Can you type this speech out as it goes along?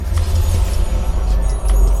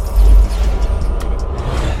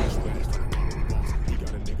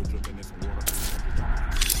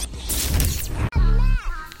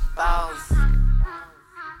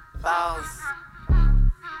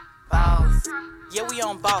Yeah, we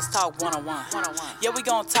on Boss Talk 101. Yeah, we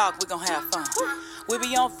gon' talk, we gon' have fun. We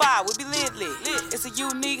be on fire, we be lit. It's a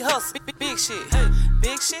unique hustle, big shit.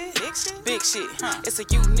 Big shit, big shit, big shit. It's a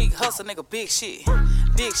unique hustle, nigga, big shit.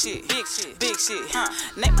 Big shit, big shit, big shit.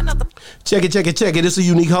 Name another. Check it. It's a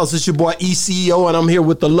unique hustle. It's your boy ECO, and I'm here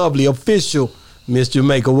with the lovely official Miss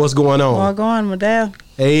Jamaica. What's going on? What's going on, Madelle?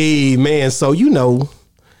 Hey, man. So,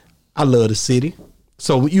 I love the city.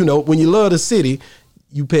 So, when you love the city,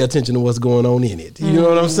 you pay attention to what's going on in it. You know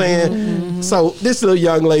what I'm saying? Mm-hmm. So this little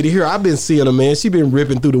young lady here, I've been seeing her, man. She been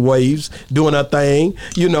ripping through the waves, doing her thing.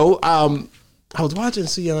 I was watching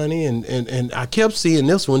Siani and I kept seeing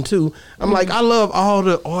this one too. I'm like, I love all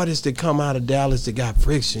the artists that come out of Dallas that got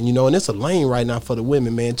friction, and it's a lane right now for the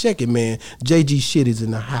women, man. Check it, man. JG Shit is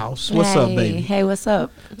in the house. What's up, baby? Hey, what's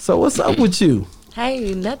up? So what's up with you?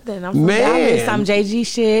 Hey, nothing. I'm from Dallas. I'm JG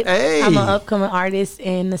Shit. Hey. I'm an upcoming artist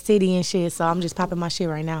in the city and shit, so I'm just popping my shit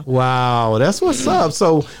right now. Wow, that's what's up.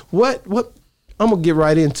 So what I'm gonna get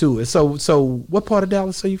right into it. So what part of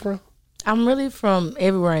Dallas are you from? I'm really from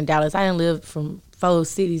everywhere in Dallas. I didn't live from 4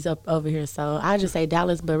 cities up over here, so I just say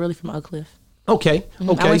Dallas, but really from Oak Cliff. Okay. I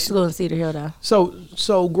went to school in Cedar Hill though.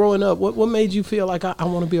 So growing up, what made you feel like I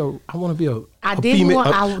want to be a I didn't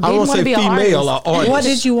want to be an artist. What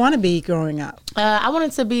did you want to be growing up? I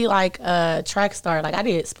wanted to be like a track star. Like I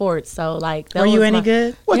did sports, so like. Were you any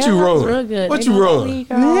good? What you run? Real good. What you run?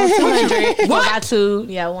 200. What? 2,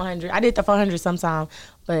 100. I did the 400 sometime.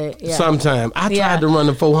 But yeah. Sometime. I tried to run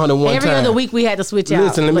the 400 one time. Every other week we had to switch out.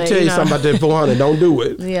 Listen, let me tell you something about that 400. Don't do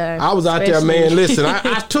it. Yeah. I was out there, man. Listen,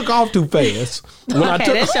 I took off too fast.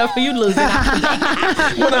 That's show for you losing. I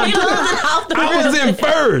was in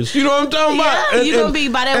first. You know what I'm talking about? Yeah, you gonna be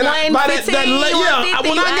by that 115.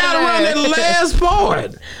 When I got around that last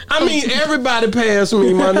part, I mean, everybody passed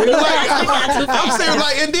me, my nigga. I'm serious,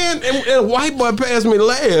 and a white boy passed me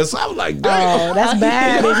last. I was like, damn. Oh, that's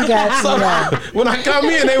bad if you got when I come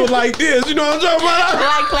in, they was like this. You know what I'm talking about?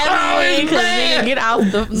 Like clapping because you get out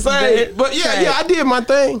the. But yeah, I did my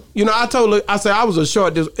thing. I told her, I said I was a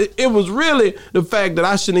short. It was really the fact that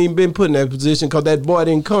I shouldn't even been put in that position because that boy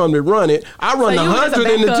didn't come to run it. I run the 100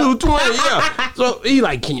 and the 220. Yeah. So he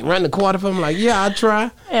like, can you run the quarter for me? I'm like, yeah, I try.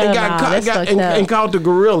 And caught the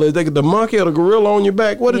gorilla. The monkey or the gorilla on your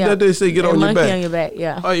back. What did that they say? Get on your back. Monkey on your back.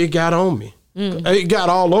 Yeah. Oh, it got on me. It got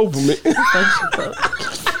all over me.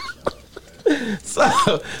 So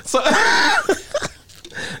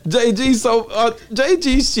JG,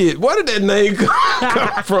 JG Shit, where did that name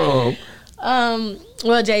come from?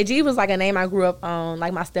 Well, JG was like a name I grew up on.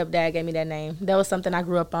 Like my stepdad gave me that name. That was something I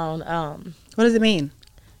grew up on. What does it mean?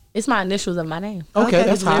 It's my initials of my name. Okay,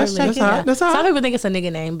 that's hot. That's hot. Some people think it's a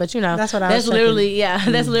nigga name, but that's what I was literally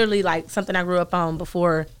that's literally like something I grew up on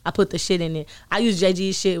before I put the shit in it. I used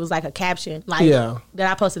JG Shit. It was like a caption, that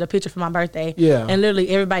I posted a picture for my birthday. Yeah, and literally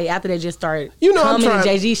everybody after that just started commenting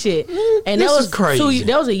JG Shit. And that was crazy.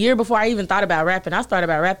 That was a year before I even thought about rapping. I started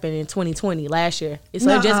about rapping in 2020 last year. So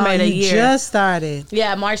it just made a year. Just started.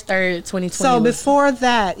 Yeah, March 3rd, 2020. So before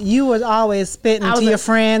that, you was always spitting to your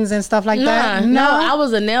friends and stuff like that. No, I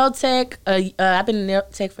was a nail tech. I've been in nail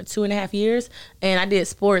tech for 2.5 years, and I did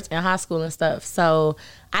sports in high school and stuff. So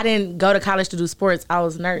I didn't go to college to do sports. I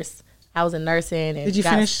was a nurse. I was in nursing. And did you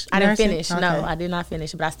finish? I didn't finish. Okay. No, I did not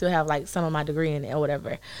finish, but I still have like some of my degree in it or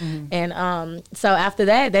whatever. Mm-hmm. And so after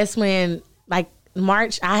that, that's when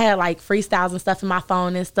March, I had like freestyles and stuff in my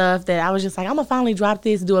phone and stuff that I was just like, I'm gonna finally drop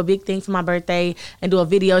this, do a big thing for my birthday and do a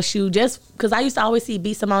video shoot, just because I used to always see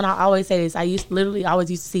B. Simone. I always say this, I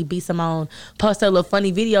always used to see B. Simone post her little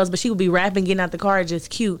funny videos, but she would be rapping, getting out the car, just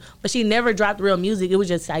cute, but she never dropped real music. It was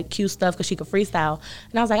just like cute stuff because she could freestyle,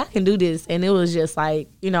 and I was like, I can do this. And it was just like,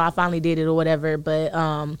 I finally did it or whatever. But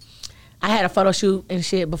I had a photo shoot and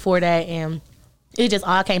shit before that, and it just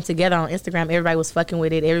all came together on Instagram. Everybody was fucking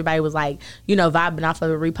with it. Everybody was like, vibing off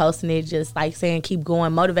of it, reposting it, just like saying, keep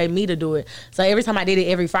going, motivate me to do it. So every time I did it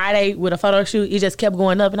every Friday with a photo shoot, it just kept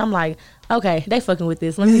going up. And I'm like, okay, they fucking with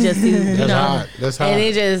this. Let me just see, That's hot. And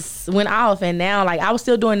it just went off. And now, I was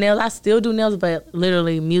still doing nails. I still do nails, but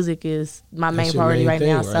literally music is my main priority right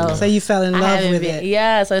now. So you fell in love with it.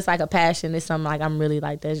 Yeah, so it's like a passion. It's something like I'm really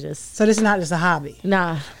like, that's just. So this is not just a hobby?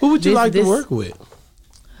 Nah. Who would you like to work with?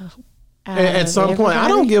 At some point, I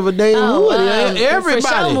don't give a damn who it is. Everybody. For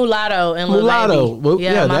sure, Mulatto and Lil Mulatto. Baby.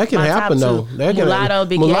 Well, that can happen though. Mulatto,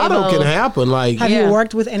 Big Mulatto can happen. Have you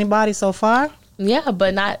worked with anybody so far? Yeah,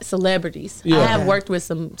 but not celebrities. Yeah. I have worked with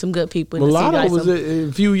some good people. Mulatto was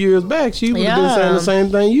a few years back. She would have been saying the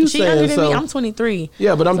same thing you saying. Younger than me. I'm 23.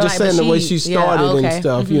 Yeah, but I'm just saying the way she started and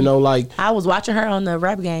stuff. Mm-hmm. I was watching her on the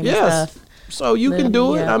Rap Game and stuff. So you can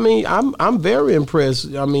do it. Yeah. I mean, I'm very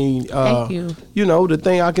impressed. I mean, Thank you. You know, the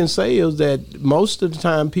thing I can say is that most of the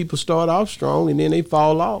time people start off strong and then they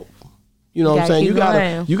fall off. You know what I'm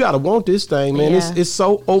saying? You gotta want this thing, man. Yeah. It's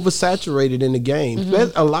so oversaturated in the game.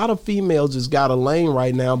 Mm-hmm. A lot of females just got a lane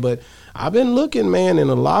right now, but I've been looking, man, and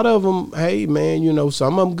a lot of them, hey, man, you know,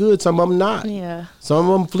 some of them good, some of them not. Yeah. Some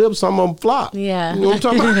of them flip, some of them flop. Yeah. You know what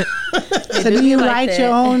I'm talking about? So do you like write that.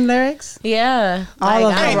 your own lyrics? Yeah. All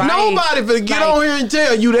of I Ain't write. nobody finna get on here and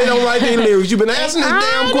tell you they don't write their lyrics. You've been asking this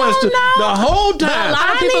damn question the whole But a time.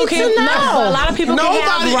 lot of people need can. to No, know. but a lot of people Nobody can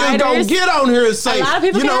have is gonna writers. get on here and say, A lot of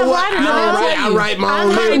people you can know have what? writers. I write my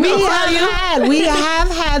own writing. lyrics. We have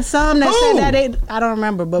had some that Who? said that they, I don't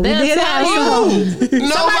remember, but we They'll did tell have you. some.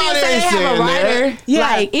 Nobody Somebody say ain't they have a saying writer. that. Yeah,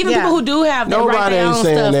 Like even yeah. people who do have, they write Nobody their ain't own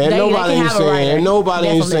saying stuff. that. They Nobody can ain't have a writer. saying. Nobody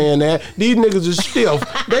ain't Definitely. saying that. These niggas are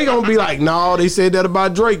stiff. They gonna be like, no, they said that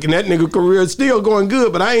about Drake, and that nigga career is still going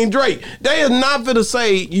good, but I ain't Drake. They is not finna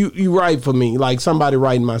say you write for me like somebody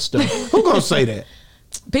writing my stuff. Who gonna say that?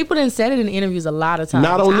 People done said it in interviews a lot of times.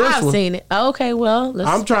 Not on this I've one. seen it. Okay, well, let's.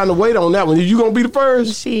 I'm trying to wait on that one. You gonna be the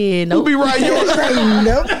first? Shit, Who nope. be writing yours?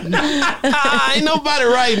 Nope. Ain't nobody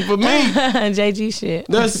writing for me. JG shit.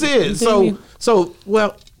 That's it. So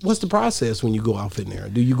well, what's the process when you go off in there?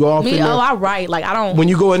 Do you go off in Me, there? I write. Like I don't. When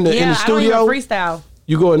you go in the yeah, I don't studio? even freestyle.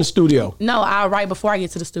 You go in the studio. No, I write before I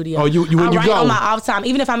get to the studio. Oh, you- when I you write go. on my off time.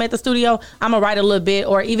 Even if I'm at the studio, I'm gonna write a little bit,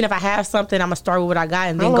 or even if I have something, I'm gonna start with what I got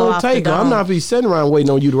and then How go long off it take? the dome. I'm not be sitting around waiting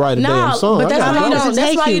on you to write a damn No, song. but I that's gotta why, go. you don't, that's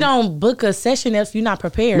Take why you. you don't book a session if you're not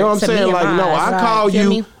prepared. No, I'm to saying me like and no. mine. I Right. call Feel you.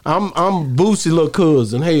 me? I'm Boosie little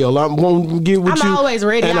cousin. Hell, I'm gonna get with I'm you. always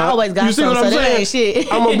ready. and I always got You see some, what I'm so that saying? ain't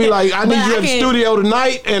shit. I'm gonna be like, I need But you I at the can- studio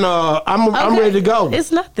tonight, and I'm Okay. ready to go.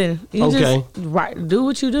 It's nothing. You Okay. just do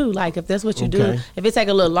what you do. Like if that's what you Okay. do. If it take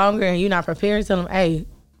a little longer and you're not prepared, tell them, hey,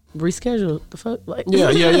 reschedule. The fuck? Like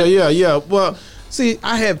Yeah. Well, see,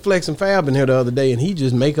 I had Flex and Fab in here the other day, and he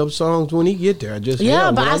just make up songs when he get there. I just Yeah,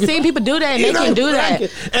 hell, but when I I've get- seen people do that and You they know, can do like that.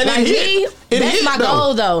 it. And like it hit. me, It that's hit, my though.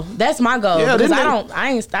 goal though. That's my goal. Yeah, because didn't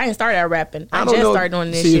I ain't started out rapping. I I don't just know. started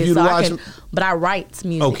doing this See, if shit. you'd So I watch- can but I write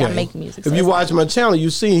music. Okay. I make music. If so you it's watch my channel, you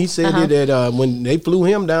see he said that when they flew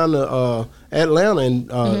him down to Atlanta,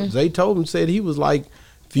 and they told him said he was like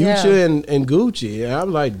Future Yeah. and Gucci. And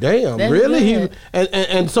I'm like, damn, That's really? good.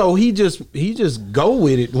 And so he just go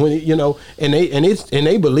with it when you know, and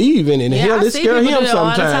they believe in it. And yeah, hell, I it see scare people him do it all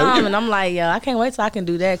the time, sometimes. and I'm like, yo, I can't wait till I can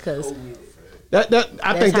do that because I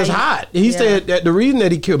think that's how you- hot. He yeah. said that the reason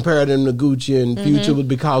that he compared him to Gucci and Future was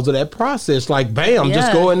because of that process. Like, bam, just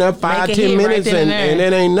Yeah. go in there Make 5-10 a hit right minutes then and and there.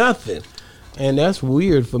 it ain't nothing. And that's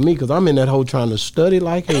weird for me because I'm in that hole trying to study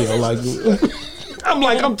like hell. Like,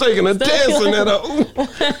 I'm taking a test and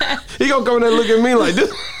that. He gonna come in there and look at me like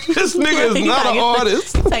this. This nigga is not an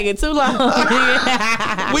artist. taking too long.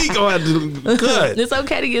 We gonna have to cut. It's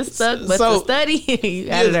okay to get stuck, but So- to study,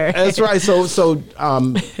 you out of there. That's right. So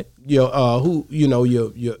your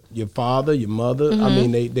father, your mother. I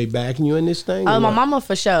mean, they backing you in this thing. Oh, or my what? mama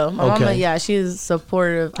for sure. My Okay. mama, yeah, she's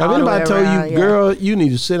supportive. Have all the way anybody told around, you, yeah. girl, you need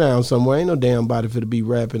to sit down somewhere? Ain't no damn body for to be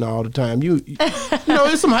rapping all the time. You know,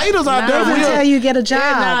 there's some haters out there. Doesn't for tell you. you get a job.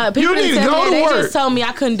 Yeah, nah, people You need didn't to tell go me to that. They work. just told me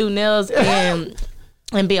I couldn't do nails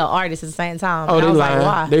and be an artist at the same time. Oh, And I they was lying. like,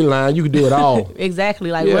 why? They lying. You can do it all.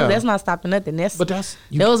 Exactly. Like, Yeah. well, that's not stopping nothing. That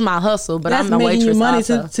was my hustle, but That's I'm the making waitress you money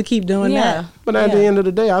also. to keep doing Yeah. that. But at the Yeah. end of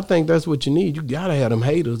the day, I think that's what you need. You gotta have them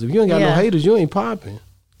haters. If you ain't got no Yeah. haters, you ain't popping.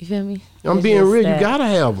 You feel me? I'm It's being just real. that. You gotta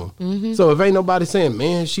have them. So if ain't nobody saying,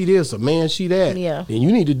 "Man, she this" or "Man, she that," Yeah. then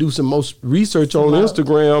you need to do some most research on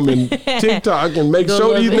Instagram and TikTok and make Go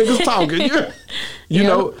sure a these little niggas talking. You Yeah.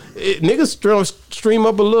 know, niggas stream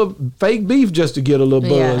up a little fake beef just to get a little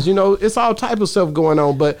buzz. Yeah. You know, it's all type of stuff going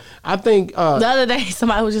on. But I think, The other day,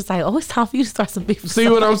 somebody was just like, "Oh, it's time for you to start some beef." see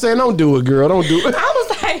what I'm saying? Don't do it, girl. Don't do it. I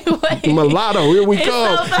was like, "Wait." Mulatto, here we It's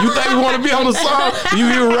come. so You think we want to be on the song? You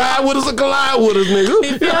either ride with us or collide with us, nigga.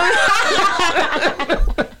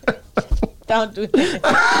 Don't do that.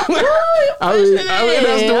 I mean,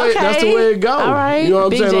 that's the way it goes. All right, You know what I'm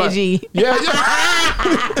Big saying? JG. Like, yeah.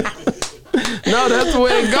 No, that's the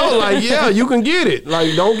way it goes. Like, yeah, you can get it.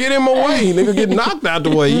 Like, don't get in my way. Nigga get knocked out the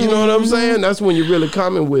way. You know what I'm saying? That's when you're really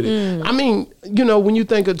coming with it. I mean, you know, when you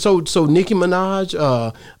think of so Nicki Minaj,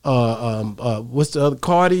 what's the other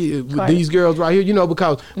Cardi, these girls right here, you know,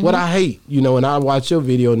 because what I hate, you know, and I watched your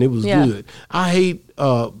video and it was Yeah. good. I hate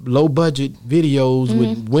low budget videos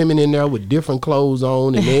with women in there with different clothes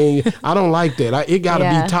on, and then I don't like that. It got to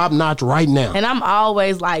Yeah. be top notch right now. And I'm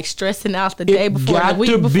always like stressing out the day It before, got the week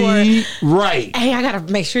to before. be right. Hey, I gotta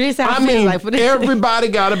make sure this outfit I mean, is like for this. everybody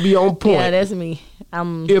got to be on point. Yeah, that's me.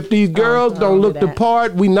 If these girls don't look the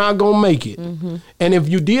part, we not gonna make it. And if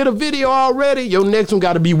you did a video already, your next one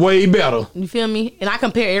got to be way better. You feel me? And I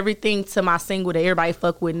compare everything to my single that everybody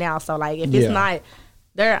fuck with now. So like, if it's not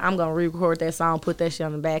there, I'm gonna re-record that song, put that shit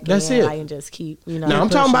on the back. That's end, it. Like, and just keep, you know. Now I'm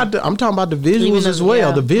talking about the visuals as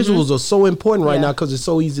well. The visuals are so important right now because it's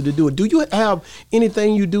so easy to do it. Do you have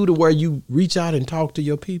anything you do to where you reach out and talk to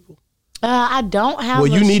your people? I don't have.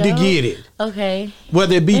 Well, you need to get it. Okay.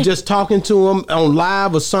 Whether it be just talking to them on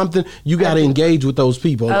live or something, you got to engage with those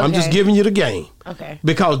people. Okay. I'm just giving you the game. Okay.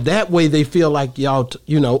 Because that way they feel like y'all,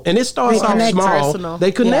 and it starts off small. Personal.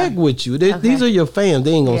 They connect with you. These are your fans.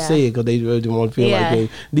 They ain't going to say it because they really want to feel like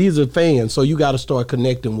these are fans. So you got to start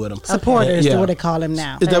connecting with them. Supporters is what they call them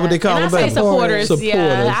now. Is that what they call them? I say supporters.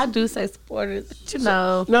 Yeah, I do say supporters. But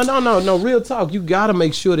No. Real talk. You got to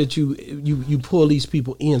make sure that you pull these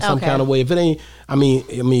people in some kind of way. If it ain't, I mean,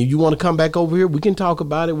 you want to come back over here, we can talk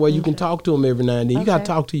about it where you can talk to them every now and then. You got to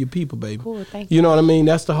talk to your people, baby. Cool, thank you. You know what I mean?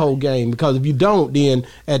 That's the whole game. Because if you don't, then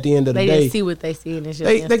at the end of the day, they just see what they see, and it's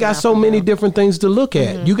just they got so many different things to look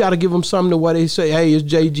at. You got to give them something to where they say, "Hey, it's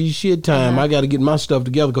JG shit time. I got to get my stuff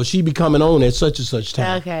together because she be coming on at such and such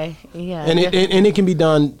time." Okay, yeah, and it can be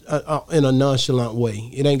done in a nonchalant way.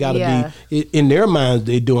 It ain't got to be in their minds.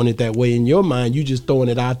 They're doing it that way. In your mind, you just throwing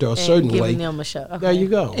it out there a certain way. Giving them a show. Okay. There you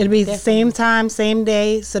go. It'll be the same time, same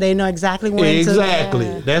day, so they know exactly when.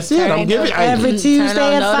 Exactly. That's it. I'm giving every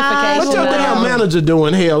Tuesday at 5. What's your damn manager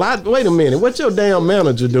doing here? Wait a minute. What's your damn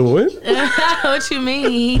manager doing? What you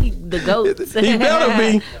mean? He the goat. He better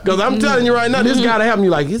be, because I'm telling you right now, this got to happen.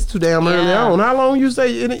 You like, it's too damn early on. How long you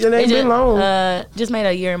say it ain't been long? Just made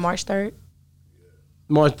a year, March 3rd.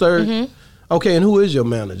 March 3rd? Okay, and who is your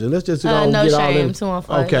manager? Let's just no get shame, all in.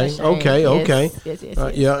 215. Okay. Yes.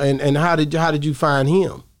 Yeah, and how did you find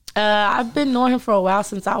him? I've been knowing him for a while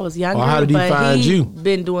since I was younger. How did he find you?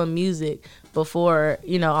 Been doing music before,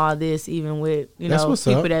 all this, even with,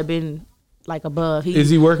 people that been like above. Is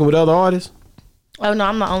he working with other artists? Oh no,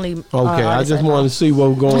 I'm the only. Okay, I just wanted to see what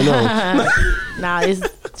was going on. Nah, it's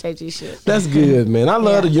JG shit. That's good, man. I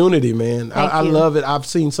love the unity, man. I love it. I've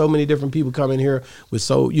seen so many different people come in here with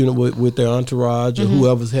with their entourage or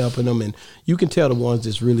whoever's helping them, and you can tell the ones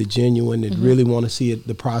that's really genuine and really want to see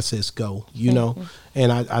the process go. You know,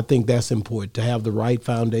 and I think that's important to have the right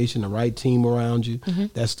foundation, the right team around you.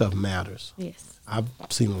 That stuff matters. Yes, I've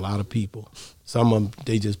seen a lot of people. Some of them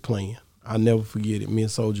they just playing. I'll never forget it. Me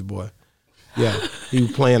and Soulja Boy. Yeah, he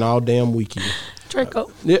was playing all damn weekend.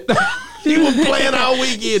 Draco. Yeah. He was playing all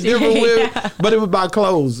weekend, but it was about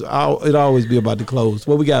clothes. It'd always be about the clothes.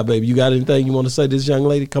 What we got, baby? You got anything you want to say to this young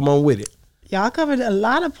lady? Come on with it. Y'all covered a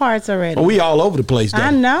lot of parts already. Well, we all over the place, though.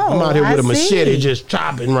 I know. I'm out here with a machete just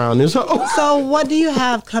chopping around this hole. So what do you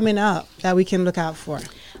have coming up that we can look out for?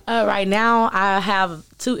 Right now, I have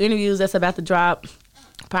 2 interviews that's about to drop,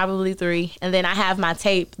 probably 3. And then I have my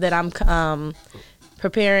tape that I'm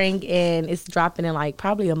preparing, and it's dropping in like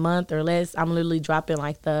probably a month or less. I'm literally dropping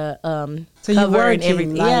like the so cover you're and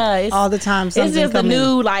everything. It's all the time. It's just a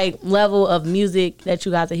new like level of music that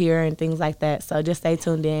you guys are hearing and things like that. So just stay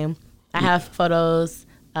tuned in. I have photos,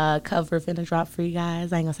 cover finna drop for you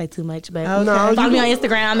guys. I ain't gonna say too much, but follow me on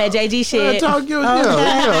Instagram at JG shit. So where do you?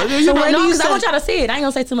 I want y'all to see it. I ain't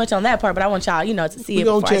gonna say too much on that part, but I want y'all, to see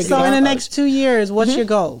it. So in the next 2 years, what's your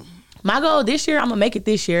goal? My goal this year, I'm gonna make it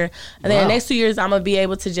this year, and then the next 2 years, I'm gonna be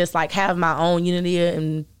able to just like have my own unity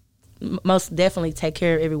and most definitely take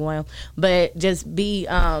care of everyone, but just be.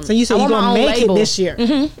 So you said you're gonna make it this year?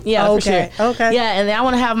 Yeah, okay, for sure. Okay. Yeah, and then I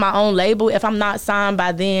want to have my own label. If I'm not signed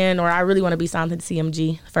by then, or I really want to be signed to the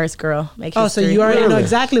CMG, First Girl. Make history. So you already know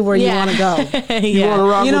exactly where you want to go. You want to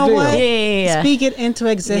rock with them? What? Yeah. Speak it into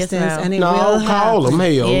existence, and it will happen. Call them,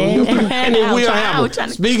 hell. And it will happen.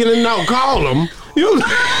 Speaking of call them.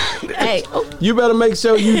 You better make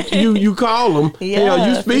sure you call them. Yeah,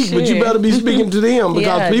 you speak, but you better be speaking to them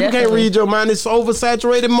because people can't read your mind. It's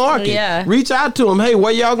oversaturated market. Yeah. Reach out to them. Hey,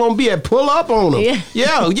 where y'all gonna be at? Pull up on them.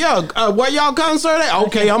 Where y'all concert at?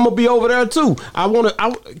 Okay, I'm gonna be over there too.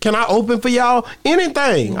 Can I open for y'all?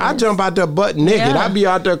 Anything. I jump out there butt naked. I be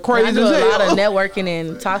out there crazy as hell. I do a lot of networking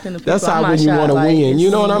and talking to people. That's how when you want to win.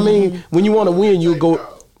 You know what I mean? When you want to win, you go.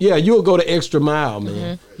 Yeah, you'll go the extra mile,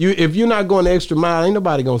 man. If you're not going the extra mile, ain't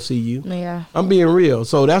nobody gonna see you. Yeah, I'm being real.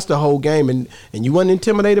 So that's the whole game, and you wasn't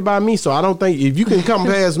intimidated by me. So I don't think if you can come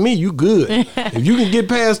past me, you good. If you can get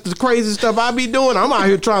past the crazy stuff I be doing, I'm out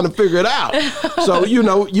here trying to figure it out. So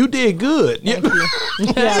you did good. A lot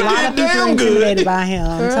of people are intimidated by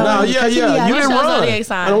him. You didn't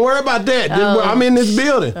run. Don't worry about that. I'm in this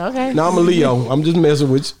building. Okay. No, I'm a Leo. I'm just messing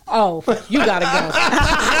with you. Oh, you gotta go.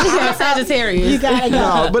 Sagittarius. You gotta go.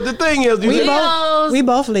 No, but the thing is, we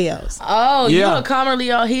both Leos. Oh, Yeah. you a calmer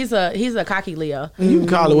Leo? He's a cocky Leo. You can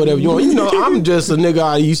call it whatever you want. You know, I'm just a nigga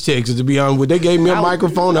out of East Texas, to be honest with. They gave me a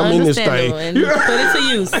microphone. I'm in this thing. And put it to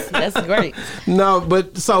use. That's great. No,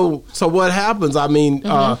 but so what happens? I mean,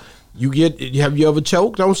 have you ever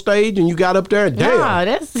choked on stage and you got up there and damn? Nah,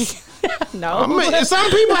 that's no. I mean, some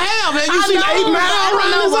people have. Have you seen 8 Mile I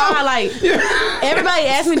don't know why. Like, Everybody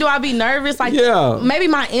asks me, do I be nervous? Like, maybe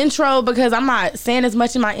my intro, because I'm not saying as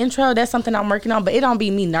much in my intro. That's something I'm working on, but it don't be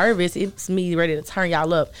me nervous. It's me ready to turn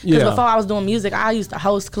y'all up. Because before I was doing music, I used to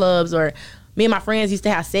host clubs, or me and my friends used to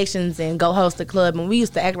have sections and go host a club, and we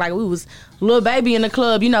used to act like we was Lil Baby in the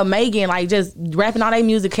club, you know, Megan, like just rapping all their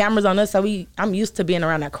music, cameras on us. So I'm used to being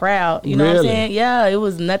around that crowd. You know what I'm saying? Yeah, it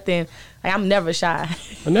was nothing. Like, I'm never shy.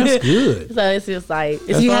 And that's good. So it's just like,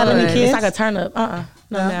 you have any kids? It's like a turn up. No,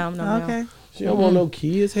 ma'am. Okay. She don't want no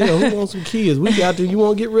kids. Hell, who wants some kids? We got to. You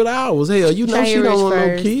want to get rid of ours? Hell, you know she don't want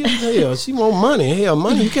no kids. Hell, she want money. Hell,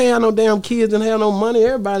 money. You can't have no damn kids and have no money.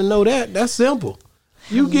 Everybody know that. That's simple.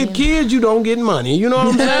 You get kids, you don't get money. You know what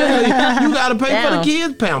I'm saying? You got to pay for the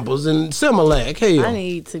kids' Pampers and Similac. Hell, I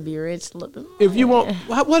need to be rich a little bit more. If you want,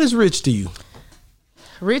 what is rich to you?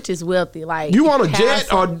 Rich is wealthy. Like, you want a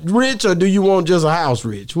jet or rich, or do you want just a house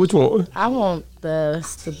rich? Which one? I want the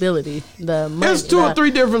stability, the money. There's 2 or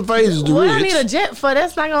 3 different phases to what rich. I need a jet for?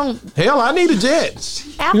 That's not gonna. Hell, I need a jet.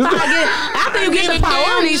 After you get the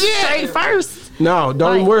priorities straight first. No,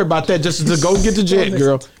 don't even worry about that. Just to go get the jet,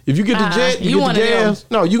 girl. If you get the jet, you get the gas.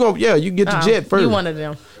 No, you get the jet first. You one of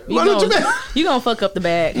them. You gonna fuck up the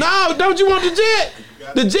bag. No, don't you want the jet?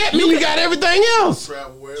 The jet mean you got everything else.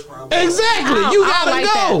 Exactly. You gotta like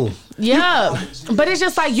go. That. Yeah. But it's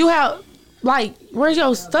just like you have, like, where's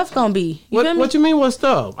your stuff gonna be? What you mean what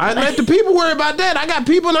stuff? I let the people worry about that. I got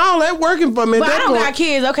people and all that working for me. But I don't got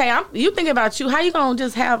kids. Okay, you thinking about you. How you gonna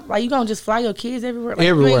just have, like, you gonna just fly your kids everywhere? Like,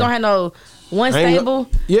 everywhere. You ain't gonna have no one stable?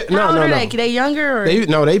 No. They younger? Or?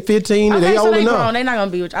 They 15. Okay, they so old they enough. Grown. They not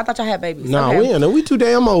gonna be with you. I thought y'all had babies. No, okay. we too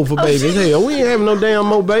damn old for babies. Hell, we ain't having no damn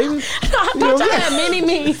more babies. I thought y'all had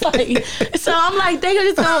mini-me. Like, so I'm like,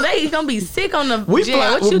 they gonna be sick on the jet.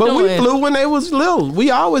 What you doing? We flew when they was little.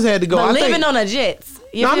 We always had to go. But living on the jets.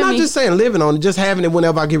 No, I'm not just saying living on it, just having it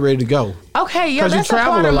whenever I get ready to go. Okay, yeah, that's a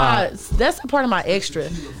part of my extra.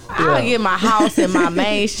 I'll get my house and my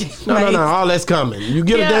main shit. No, all that's coming. You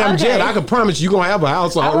get a damn jet, I can promise you gonna have a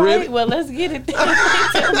house already. Right, well, let's get it.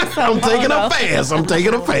 I'm taking a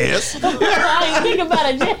fast. I ain't think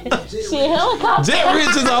about a jet. Shit, helicopter. Jet rich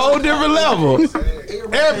is a whole different level.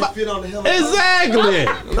 Everybody fit on the helicopter.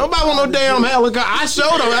 Exactly. Nobody want no damn helicopter. I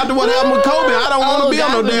showed them after what happened with Kobe. I don't want to be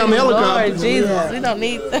on no damn helicopter. Lord Jesus, we don't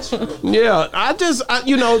need that. Yeah,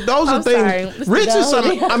 those are things. Sorry, rich is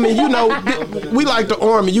something. I mean, we like the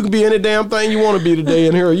Army. You can be any damn thing you want to be today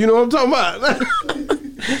in here. You know what I'm talking about?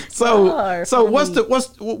 So what's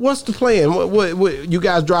the plan? What you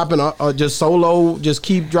guys dropping just solo? Just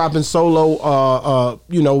keep dropping solo.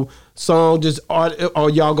 Song. Just or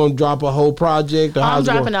y'all gonna drop a whole project? Or I'm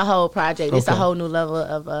dropping a whole project. It's a whole new level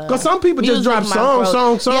of. Because some people just drop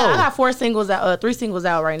song. Yeah, I got 3 singles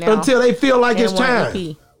out right now. Until they feel like it's time.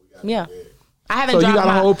 EP. Yeah. I haven't. So you got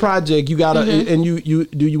a whole project. You got and you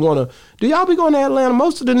do y'all be going to Atlanta?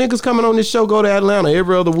 Most of the niggas coming on this show go to Atlanta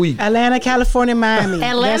every other week. Atlanta, California, Miami.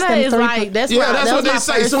 Atlanta is like that's what they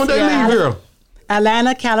say. Soon they leave here.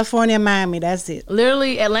 Atlanta, California, Miami. That's it.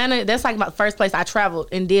 Literally, Atlanta. That's like my first place I traveled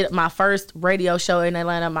and did my first radio show in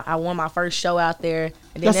Atlanta. I won my first show out there,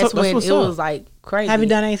 and then that's when it was like crazy. Have you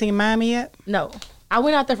done anything in Miami yet? No, I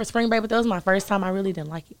went out there for spring break, but that was my first time. I really didn't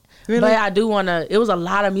like it. Really? But I do want to. It was a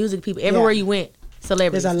lot of music people everywhere you went.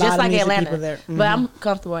 Celebrities, there's a lot just of like music Atlanta. people there. Mm-hmm. But I'm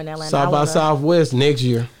comfortable in Atlanta. South by Southwest next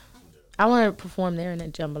year. I want to perform there in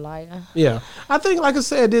that jambalaya. Yeah. I think, like I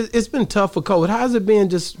said, it's been tough for COVID. How's it been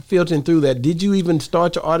just filtering through that? Did you even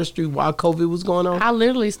start your artistry while COVID was going on? I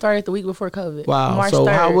literally started the week before COVID. Wow. March so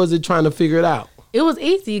 3rd. How was it trying to figure it out? It was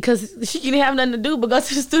easy because she didn't have nothing to do but go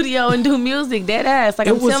to the studio and do music. Dead ass. Like,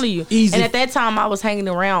 I'm telling you. Easy. And at that time, I was hanging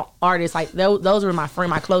around artists. Like, those were my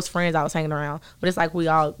close friends I was hanging around. But it's like we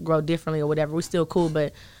all grow differently or whatever. We still cool,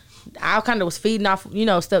 but I kind of was feeding off,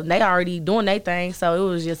 stuff. They already doing their thing, so it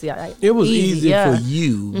was just it was easy for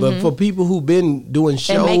you, but for people who've been doing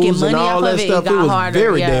shows and all that stuff, it was harder.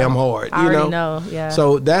 Very damn hard. I already know. Yeah.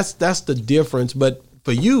 So that's the difference. But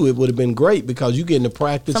for you, it would have been great because you getting to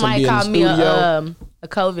practice and be in the studio. Somebody called me a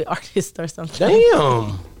COVID artist or something.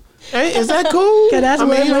 Damn. Hey, is that cool? That's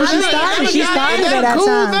when she started. She started at that cool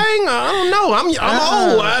time. Thing? I don't know. I'm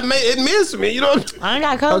old. It missed me. You know. I ain't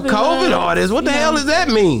got COVID. A COVID artist. What the hell does that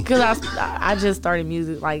mean? Because I just started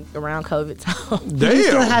music like around COVID time. Damn. Did you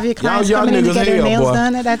still have your clients coming in to get their nails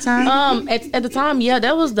done at that time? At the time, yeah,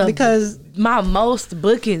 that was because my most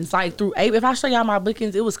bookings, like through April. If I show y'all my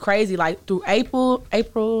bookings, it was crazy. Like through April.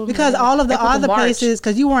 Because all of the April to other March. places,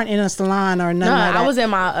 because you weren't in a salon or nothing. No, like that. I was in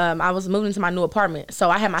my. I was moving to my new apartment, so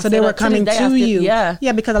I had my. So they were setup. coming this day, I to still- you. Yeah.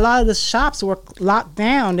 Yeah, because a lot of the shops were locked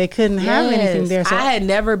down. They couldn't have anything there. So I had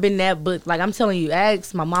never been that booked. Like I'm telling you,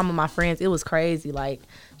 ask my mom and my friends. It was crazy. Like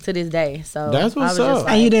to this day. So That's I what's was just up.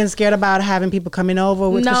 like, and you didn't scared about having people coming over,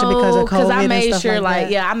 especially because of COVID I made and stuff sure like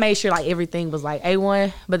that? I made sure like everything was like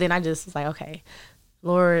A1. But then I just was like, okay,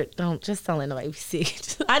 Lord, don't let nobody be sick.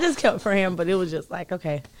 I just kept praying, but it was just like,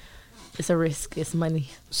 okay, it's a risk. It's money.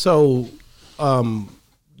 So,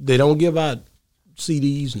 they don't give out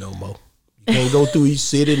CDs no more. You can't go through each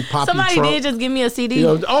city and pop Somebody your trunk. did just give me a CD. You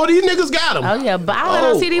know, oh, these niggas got them. Oh yeah, but I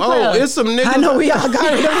got a CD player. Oh, it's some niggas. I know we all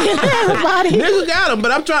got it. Everybody. Niggas got them,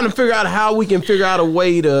 but I'm trying to figure out how we can figure out a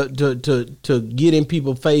way to get in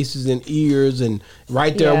people's faces and ears and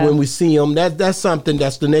right there Yeah. when we see them. That's something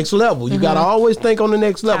that's the next level. You got to always think on the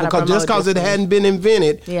next level Gotta because just because promote it this hadn't been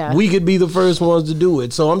invented, Yeah. we could be the first ones to do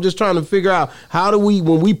it. So I'm just trying to figure out how do we,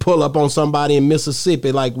 when we pull up on somebody in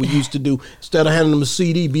Mississippi like we used to do, instead of handing them a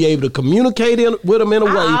CD, be able to communicate with them in a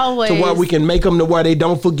way to where always- we can make them to where they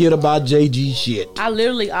don't forget about JG shit. I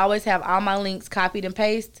literally always have all my links copied and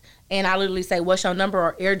pasted, and I literally say, "What's your number?"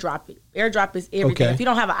 or airdrop it. Airdrop is everything. Okay. If you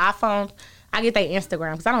don't have an iPhone, I get their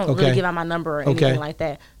Instagram because I don't Okay. really give out my number or anything Okay. like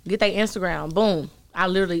that. Get their Instagram, boom. I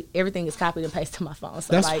literally everything is copied and pasted to my phone.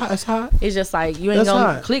 So That's like, hot. That's hot. it's just like you ain't That's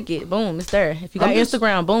gonna hot. click it, boom, it's there. If you got I'm just-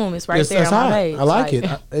 Instagram, boom, it's right Yes, there that's on my hot. page. I like it.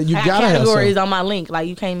 You I got gotta have categories some. on my link, like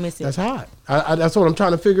you can't miss it. That's hot. That's what I'm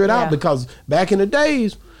trying to figure it out Yeah. because back in the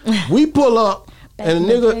days, we pull up and a in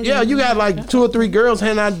the nigga, days. yeah, you got like 2 or 3 girls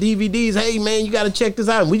handing out DVDs. Hey man, you got to check this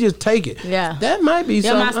out. And we just take it. Yeah. that might be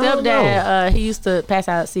Yeah, something. my I don't know. stepdad, he used to pass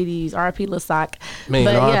out CDs. R.I.P. Lil Sock. Man,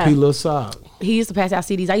 But RP yeah, Lil Sock. he used to pass out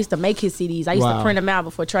CDs. I used to make his CDs. I used Wow. to print them out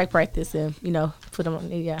before track practice and put them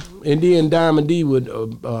on. Yeah, And then Diamond D would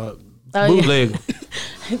yeah. bootleg.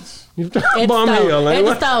 You at the bum stove, hell, at ain't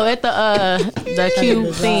the what? stove, at the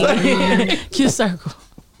Q thing, Q circle.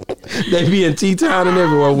 They be in T-Town and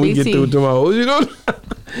everywhere when we get BT. through tomorrow, you know.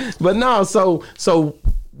 But no, so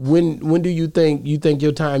when do you think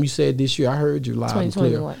your time? You said this year. I heard you loud and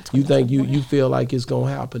clear. 2021, You think you feel like it's gonna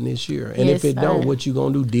happen this year? And if Yes, it don't, sir. what you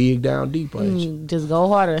gonna do? Dig down deep, ain't you? Just go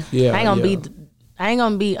harder. Yeah, I ain't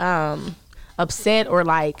gonna be yeah. upset or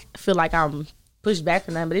like feel like I'm pushed back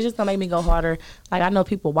or nothing. But it's just gonna make me go harder. Like I know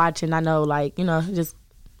people watching. I know just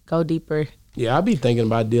go deeper. Yeah, I be thinking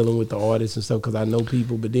about dealing with the artists and stuff because I know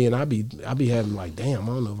people, but then I be having like, damn, I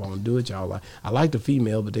don't know if I want to do it, y'all. I like the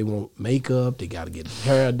female, but they want makeup. They got to get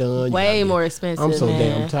their hair done. You Way gotta get- more expensive. I'm so man.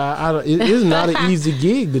 damn tired. It's not an easy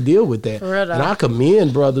gig to deal with that. For real, though. And I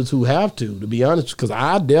commend brothers who have to be honest, because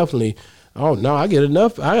I definitely, oh no, I got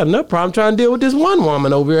enough problem trying to deal with this one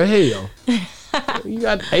woman over here. Hell, you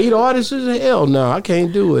got 8 artists. Hell no, I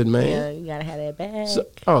can't do it, man. Yeah, you gotta have that bag. So,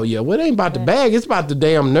 oh yeah, well it ain't about the bag. It's about the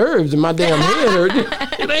damn nerves in my damn head hurt.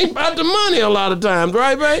 It ain't about the money a lot of times,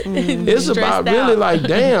 right, babe? It's about Stressed really out. like,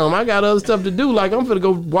 damn, I got other stuff to do. Like I'm finna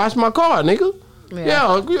go wash my car, nigga.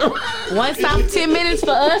 Yeah, One stop 10 minutes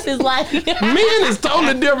for us is like men is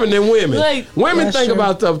totally different than women. Like, women that's think true.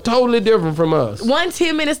 about stuff totally different from us. one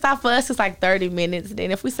 10-minute stop for us is like 30 minutes.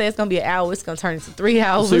 Then if we say it's gonna be an hour, it's gonna turn into 3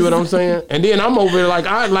 hours. See what I'm saying? And then I'm over there like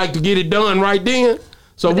I'd like to get it done right then.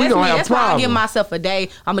 So we That's gonna me. have That's why I give problems. myself a day.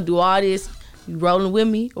 I'm gonna do all this. You rolling with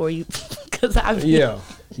me or you? Because I Yeah,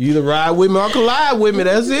 you either ride with me or collide with me.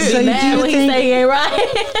 That's it. So you- mad when he think- say he ain't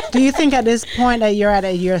right. Do you think at this point that you're at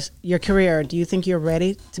your career, do you think you're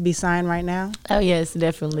ready to be signed right now? Oh yes,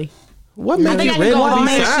 definitely. What I makes think you I ready can go to home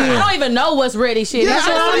be next signed? year. I don't even know what's ready. Shit. Yeah, That's I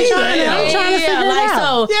what don't I'm either. trying to. I'm trying to figure it like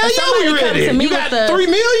out. so. Yeah, if you somebody be comes ready. to me You got with the, 3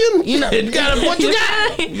 million. You know- You got what you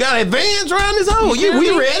got? You got advance around this hole. You We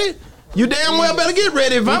feel me? ready? You damn well better get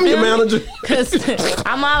ready if I'm your feel me? manager. Cause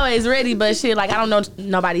I'm always ready, but shit, like I don't know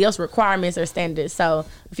nobody else requirements or standards. So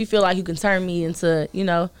if you feel like you can turn me into,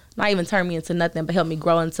 not even turn me into nothing, but help me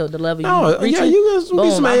grow into the level Oh, you reach. yeah, you got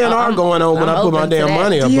some some A&R going on when I put my damn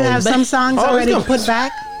money up Do you on have it. some songs Oh, it's already gonna- put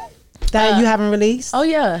back that you haven't released? Oh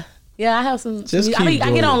yeah, I have some. Just I keep get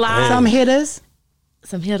doing on it, live. man. Some hitters?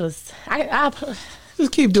 Some hitters. I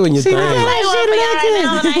Just keep doing your See, thing. look at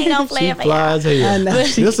that. I ain't gonna play She it for fly y'all. as hell. I know.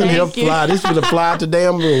 This one Thank help you. fly. This finna fly out the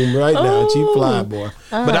damn room right now. She fly, boy.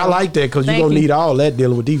 But I like that because you're Thank going to you. need all that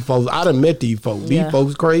dealing with these folks. I done met these folks. Yeah. These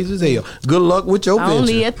folks crazy as hell. Good luck with your venture.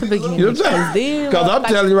 Only at the beginning. You know what I'm saying? Because I'm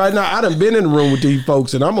telling you right now, I done been in the room with these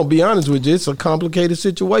folks, and I'm going to be honest with you, it's a complicated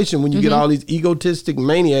situation when you get all these egotistic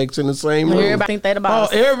maniacs in the same room. Everybody think they the boss.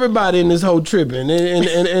 Oh, everybody in this whole tripping,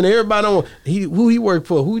 and everybody who he work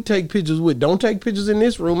for, who he take pictures with, don't take pictures in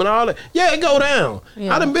this room and all that. Yeah, it go down.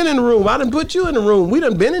 Yeah. I done been in the room. I done put you in the room. We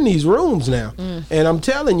done been in these rooms now. And I'm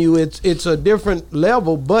telling you, it's a different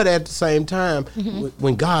level, but at the same time,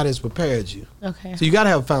 when God has prepared you. Okay. So you got to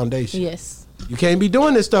have a foundation. Yes. You can't be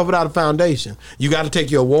doing this stuff without a foundation. You got to take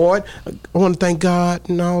your award. I want to thank God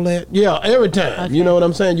and all that. Yeah, every time. Okay. You know what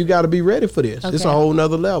I'm saying? You got to be ready for this. It's a Okay. whole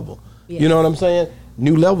nother level. Yes. You know what I'm saying?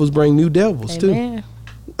 New levels bring new devils, too. Amen.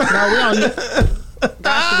 No, we don't need.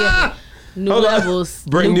 God forgive me. New Hold on. levels,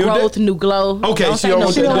 Bring new new growth, new glow. Okay, Don't she say don't no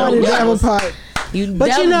want She that don't want the devil. devil part. You But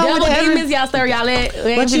devil, you know, devil with every- demons, y'all stir y'all at.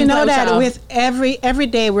 But you know that with every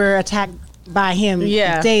day we're attacked by him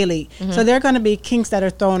Yeah. daily. So there are going to be kinks that are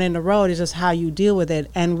thrown in the road. It's just how you deal with it.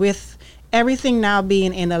 And with everything now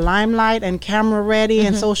being in the limelight and camera ready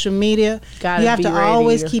and social media, Gotta you have be to ready.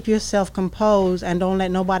 always keep yourself composed and don't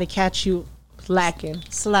let nobody catch you lacking.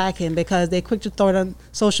 slacking, because they're quick to throw it on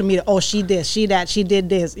social media. Oh, she this, she that, she did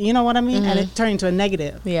this. You know what I mean? And it turned into a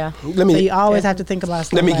negative. Yeah. Let So me you always have to think about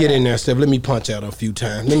stuff let me like get that. in there, Steph. Let me punch out a few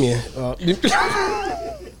times. Let me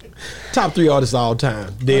top 3 artists of all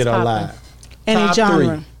time, dead or poppin'? alive. Any Top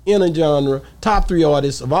genre. 3 in a genre. Top 3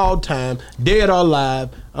 artists of all time, dead or alive.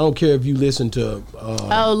 I don't care if you listen to.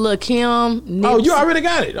 Oh, Lil Kim. Nipsey. Oh, you already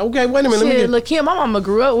got it. Okay, wait a minute. Let me Shit, get Lil Kim. My mama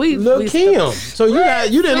grew up. Lil Kim. So you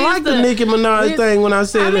didn't We like used the to- Nicki Minaj thing when I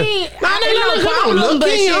said I that. mean, No, come on, Lil but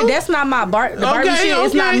Kim. shit, that's not my the Barbie Okay, shit.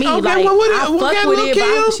 It's not okay, me. okay, Like, well, what I got fuck with Lil it,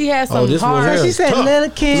 but Kim? she has Oh, some this one hard. here. She said Tough. Lil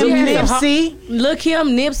Kim, Lil Kim. Nipsey. Lil Kim,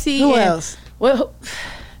 Nipsey. Who and- else? Well,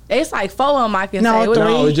 it's like 4 of them I can No, say. What- 3.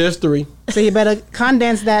 No, it's just 3. So you better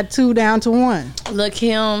condense that 2 down to 1. Lil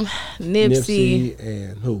Kim, Nipsey. Nipsey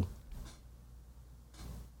and who?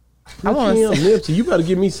 I want Kim, to say. Nipsey. You better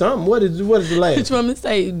give me something. What is the What last? you want me to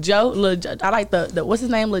say? Joe, Lil Joe. I like the what's his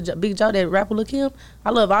name? Lil Joe, Big Joe, that rapper Lil Kim. I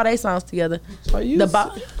love all their songs together. Are you The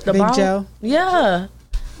s- the Big Ball? Joe? Yeah.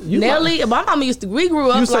 You Nelly. My mama used to. We grew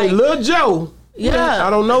up You say like. Lil Joe. Yeah. I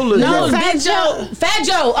don't know Lil No, Joe. Big Joe. Fat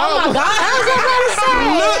Joe. Oh my God.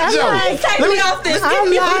 Lil Joe. Like, take Let me me- off this. I'm like,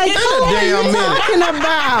 Wait a who are damn you minute. talking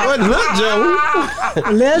about? What Lil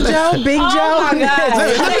Joe? Lil Joe, Big Joe? Oh my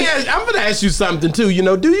God. I'm gonna ask you something too. You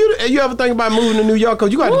know, do you ever think about moving to New York?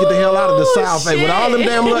 Cause you got to get the hell out of the Ooh, South. Hey, with all them shit.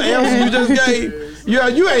 damn little answers you just gave.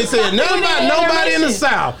 You ain't saying nothing about nobody in the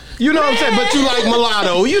South. You know what I'm saying? But you like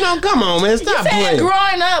mulatto. You know, come on, man, stop Said playing.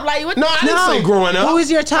 growing up, like what? No, I didn't say growing up. Who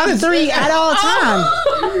is your top I didn't 3 say- at all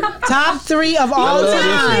time? Top 3 of all love this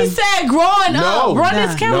time. He said growing up. Run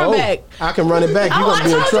this camera no. back. I can run it back. You Oh, gonna I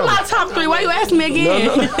be in told you trouble. my top 3. Why you asking me again?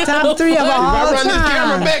 No. Top 3 of If all I run this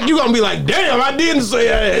camera time. back, you gonna be like, damn, I didn't say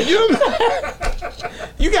that.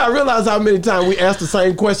 You gotta realize how many times we ask the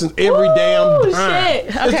same questions every damn time. shit.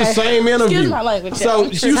 It's Okay. the same interview. Excuse my language. So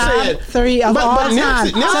I'm you Top said 3 of But- all but time.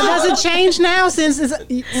 Nipsey- So does it change now since but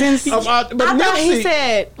I thought he Nipsey,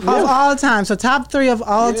 said. of all time? So top 3 of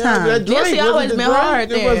all yeah, time. that drink, Nipsey was always it the been drink? hard It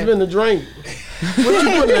there. must have been the drink. What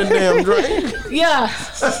you put in that damn drink? Yeah.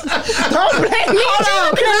 Don't blame me. Hold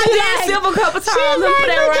on. Cause I did sip a couple times and put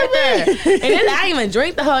that right there. And then I didn't even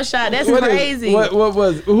drink the whole shot. That's What is- crazy. what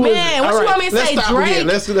was? Who was Man, it? what All you want me to let's say, stop Drake? Again.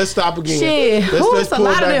 Let's stop again. Shit. Who Let's is a pull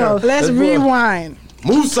lot of back them? up. Let's pull- rewind.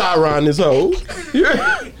 Musa around this hole.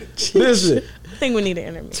 Listen, I think we need an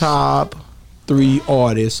interview. top 3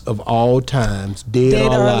 artists of all times, dead,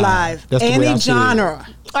 Dead or or alive. alive. That's the way I Any see it. genre.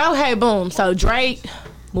 Okay, boom. So Drake,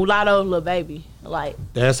 Mulatto, Lil Baby. Like,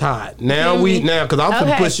 That's hot. Now feel me? because I'm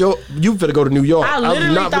finna Okay. push you finna go to New York. I I'm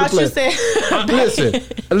literally not finna thought play. you said.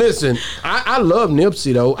 Listen. I love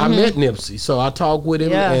Nipsey though. I met Nipsey, so I talk with him,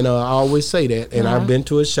 Yeah. and I always say that. And I've been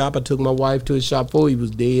to his shop. I took my wife to his shop before he was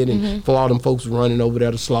dead, and before all them folks was running over there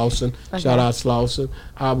to Slauson. Shout out Slauson.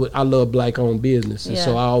 I love black-owned business, and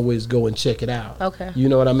so Yeah. I always go and check it out. Okay. You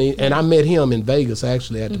know what I mean? And I met him in Vegas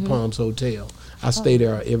actually at the Palms Hotel. I stay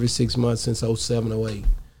there every 6 months since 07, 08.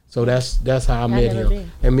 So that's how I met never him.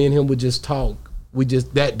 been. And me and him would just talk. We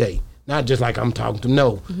just that day. Not just like I'm talking to him.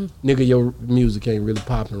 No. Nigga, your music ain't really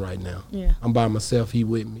popping right now. Yeah. I'm by myself, he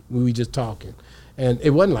with me. We just talking. And it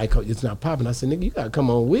wasn't like it's not popping. I said, nigga, you gotta come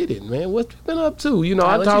on with it, man. What you been up to? You know,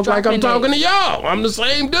 Like, I what you talk like I'm dropping talking to y'all. I'm the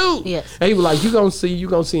same dude. Yes. And he was like, you gonna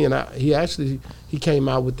see. And he came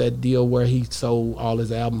out with that deal where he sold all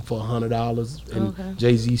his album for $100, and Okay.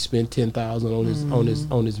 Jay-Z spent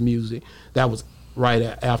 $10,000 on his music. That was right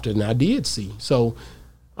after, and I did see. So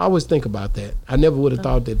I always think about that. I never would have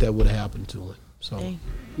thought that would have happened to him. So, Dang.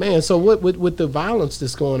 man, so what with the violence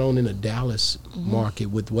that's going on in the Dallas market,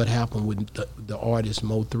 with what happened with the artist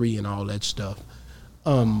Mo3 and all that stuff,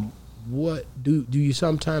 what do you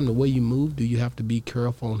sometimes, the way you move, do you have to be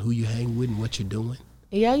careful on who you hang with and what you're doing?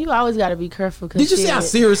 Yeah, you always got to be careful. Cause Did you see how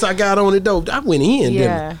serious I got on it though? I went in.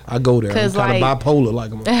 Yeah. Didn't I go there. I'm kind of bipolar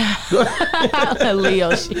like I'm.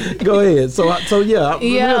 Leo shit. Go ahead. So yeah.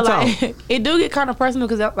 Real talk. Like it do get kind of personal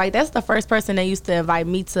because like that's the first person that used to invite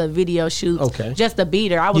me to video shoots. Okay. Just to be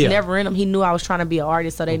there. I was never in them. He knew I was trying to be an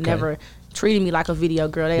artist, so they never treated me like a video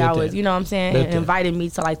girl. They always, you know what I'm saying, and invited me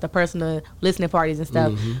to like the personal listening parties and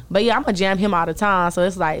stuff. But yeah, I'm gonna jam him all the time. So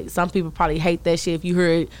it's like some people probably hate that shit if you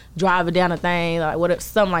heard driving down a thing, like what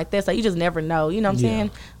something like that. So you just never know, you know what I'm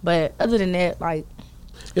saying? But other than that, like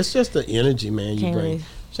it's just the energy, man, you bring. Really.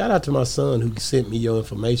 Shout out to my son who sent me your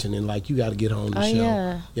information and like you got to get on the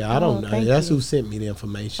show. Yeah, I don't know. That's who sent me the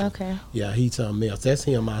information. Okay. Yeah, he's something else. That's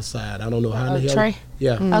him outside. I don't know how the hell. Trey?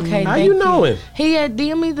 Yeah. Okay. How you know him? He had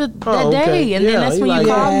DM me that day, and then that's when you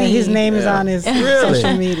called me. His name is on his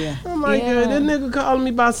social media. Oh my God, that nigga calling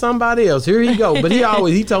me about somebody else. Here he go. But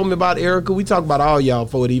he told me about Erica. We talk about all y'all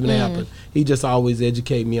before it even happened. He just always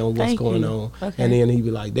educate me on what's going on. Okay. And then he be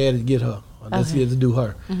like, Daddy, get her. Let's get to do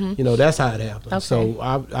her. You know, that's how it happens. Okay. So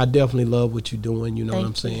I definitely love what you're doing. You know what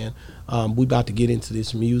I'm saying? We about to get into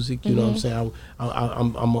this music. You know what I'm saying?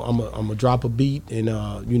 I'm gonna drop a beat, and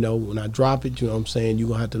you know, when I drop it, you know what I'm saying, you're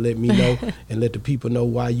gonna have to let me know and let the people know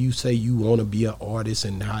why you say you want to be an artist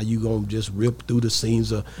and how you gonna just rip through the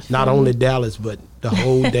scenes of not only Dallas but the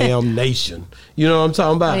whole damn nation. You know what I'm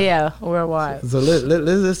talking about? Yeah, worldwide. So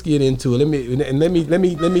let's get into it. Let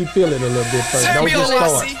me feel it a little bit first. Don't just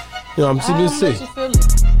start. You know, I'm see.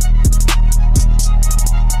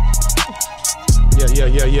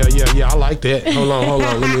 Yeah. I like that. Hold on.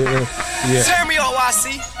 Let me. Yeah. Turn me on,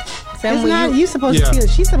 YC. It's not you supposed to feel it.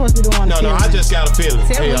 She's supposed to be the one. No, I just gotta feel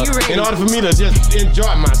it. Tell me you ready. In order for me to just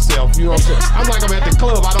enjoy myself, you know what I'm saying? I'm like I'm at the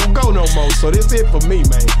club. I don't go no more. So this it for me,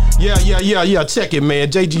 man. Yeah. Check it, man.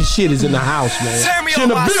 JG shit is in the house, man. Turn me she on,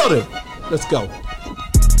 in the YC. building. Let's go.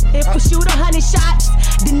 If we shoot 100 shots,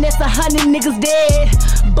 then that's 100 niggas dead.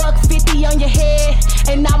 $150 on your head,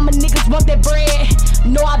 and all my niggas want that bread.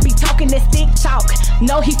 No, I be talking that stick talk.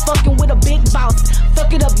 No, he fucking with a big boss.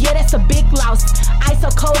 Fuck it up, yeah, that's a big loss. Ice so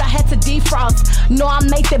cold, I had to defrost. No, I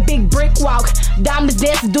make that big brick walk. Diamonds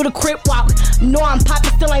dance, do the crip walk. No, I'm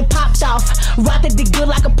poppin', still ain't popped off. Rock that dick good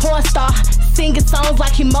like a porn star. Singing songs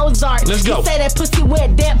like he Mozart. Let's go. He say that pussy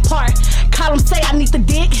wet, that part. Call him, say I need the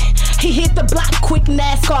dick. He hit the block quick,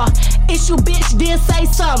 NASCAR. Issue bitch, then say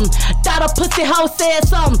something. Thought a pussy hoe said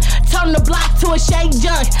something. Turn the block to a shake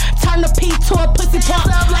junk. Turn the P to a pussy pump.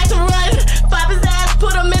 Like to run. Pop his ass,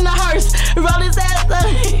 put him in the hearse. Roll his ass up.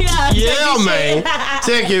 Yeah, man.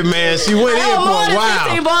 Check it, man. She went in for a while.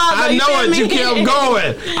 I know it. You kept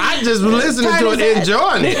going. I just was listening to it,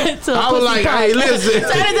 enjoying it. I was like, hey, listen.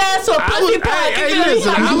 Turn his ass to a pussy pump. Hey, listen.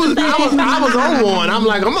 I was on one. I'm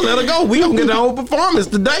like, I'm gonna let her go. We gonna get the whole performance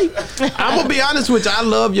today. I'm gonna be honest with you. I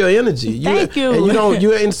love your energy. Thank you. And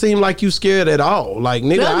you ain't seem like you scared at all. Like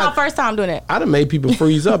nigga, That was my first time doing it. I done made people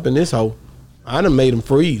freeze up in this hole. I done made them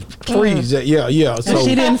freeze. Yeah. So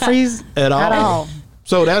she didn't freeze at all.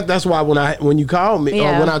 So that's why when you called me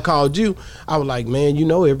or when I called you, I was like, man, you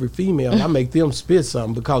know, every female, I make them spit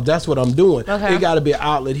something because that's what I'm doing. Okay. It got to be an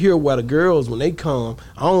outlet here where the girls, when they come,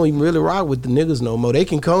 I don't even really rock with the niggas no more. They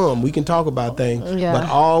can come, we can talk about things, but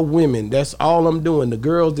all women, that's all I'm doing. The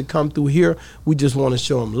girls that come through here, we just want to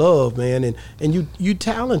show them love, man. And you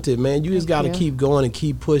talented, man. You just got to keep going and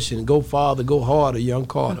keep pushing. Go farther, go harder, young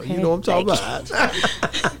Carter. Okay. You know what I'm talking about?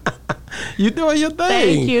 You doing your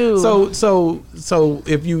thing. Thank you. So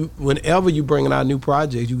if whenever you bringing out new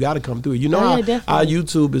projects, you got to come through. You know our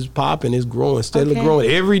YouTube is popping, it's growing, steadily growing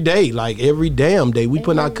every day, like every damn day. We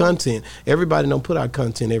put out content. Everybody don't put out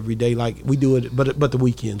content every day, like we do it, but the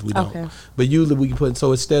weekends we don't. Okay. But usually we put,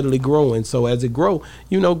 so it's steadily growing. So as it grow,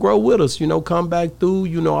 grow with us. Come back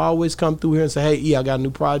through. Always come through here and say, hey, I got a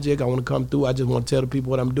new project. I want to come through. I just want to tell the people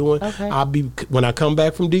what I'm doing. Okay. When I come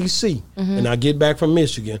back from DC and I get back from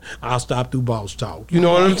Michigan, I'll stop through Boss Talk. You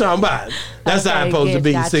know what I'm talking about? That's how it's supposed to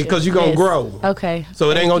be. See, because you're going to grow. Okay. So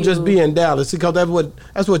it ain't going to just be in Dallas. Because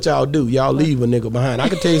that's what y'all do. Y'all leave a nigga behind. I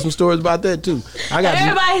can tell you some stories about that, too.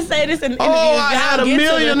 Everybody say this in interviews. Oh, I had a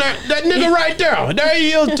millionaire. That nigga right there. There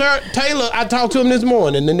he is, Taylor. I talked to him this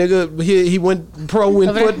morning. The nigga, he went pro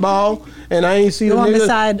in football. And I ain't see the nigga.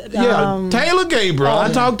 Beside, Taylor Gabriel. I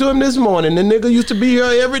talked to him this morning. The nigga used to be here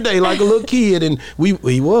every day like a little kid, and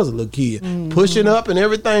he was a little kid, pushing up and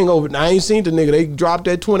everything over. And I ain't seen the nigga. They dropped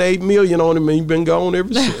that $28 million on him, and he been gone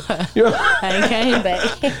ever since. I came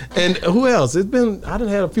back. And who else? I done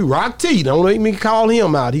had a few. Rock T. Don't make me call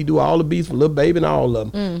him out. He do all the beats for Lil Baby and all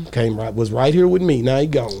of them. Was right here with me. Now he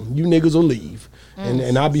gone. You niggas will leave.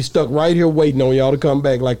 And I'll be stuck right here waiting on y'all to come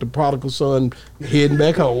back like the prodigal son heading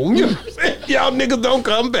back home. Y'all niggas don't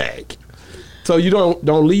come back. So you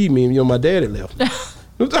don't leave me. My daddy left me.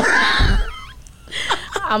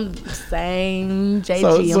 I'm saying JG.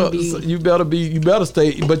 So you better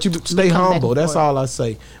stay, but you stay humble. That's all I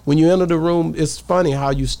say. When you enter the room, it's funny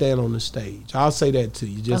how you stand on the stage. I'll say that to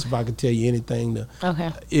you, just if I could tell you anything.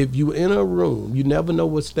 If you enter a room, you never know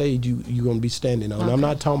what stage you're going to be standing on. I'm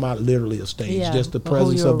not talking about literally a stage, just the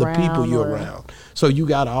presence of the people you're around. So you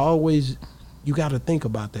got to think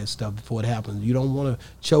about that stuff before it happens. You don't want to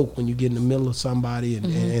choke when you get in the middle of somebody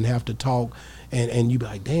and have to talk. And you be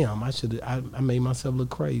like, damn, I made myself look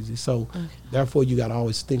crazy. So therefore, you got to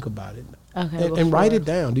always think about it. And write it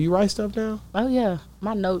down. Do you write stuff down? Oh, yeah.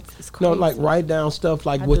 My notes is crazy. No, like write down stuff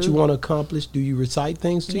like what you want to accomplish. Do you recite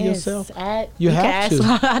things to yourself? You have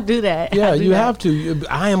to. I do that. Yeah, you have to.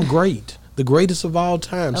 I am great. The greatest of all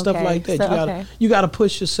time. Stuff like that. So, you gotta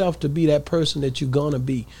push yourself to be that person that you're gonna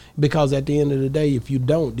be. Because at the end of the day, if you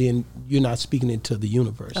don't, then you're not speaking it to the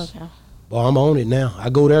universe. Okay. Well, I'm on it now. I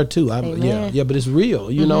go there too. Yeah, but it's real.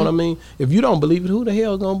 You know what I mean? If you don't believe it, who the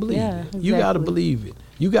hell gonna believe it? Exactly. You gotta believe it.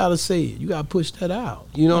 You gotta say it. You gotta push that out.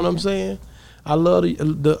 You know what I'm saying? I love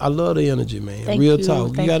the energy, man. Real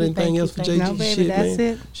talk. You got anything else for JG? No, baby, that's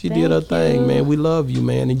it. She did her thing, man. We love you,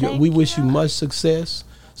 man, and we wish you much success.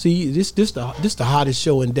 See, this the hottest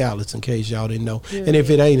show in Dallas, in case y'all didn't know. And if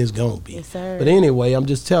it ain't, it's gonna be. Yes, sir. But anyway, I'm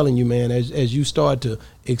just telling you, man, as you start to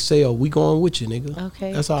excel, we going with you, nigga.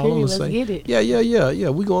 Okay. That's all I'm gonna say. Get it. Yeah.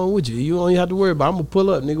 We going with you. You don't have to worry about it. I'm gonna pull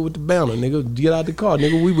up, nigga, with the banner, nigga. Get out the car,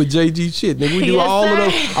 nigga. We with JG shit, nigga. We do all of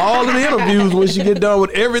the interviews. When she get done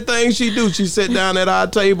with everything she do, she sit down at our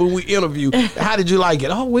table. We interview. How did you like it?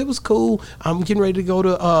 Oh, it was cool. I'm getting ready to go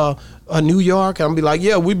to New York. I'm be like,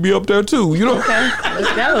 yeah, we'd be up there too. You know. Okay,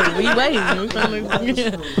 let's go. We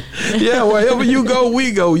waiting. Yeah, wherever you go,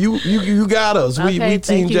 we go. You got us. Okay, we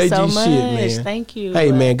team thank you JG so much. shit, man. Thank you.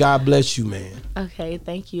 Hey, man, God bless you, man. Okay,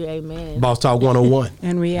 thank you. Amen. Boss Talk 101.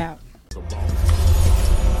 And we out.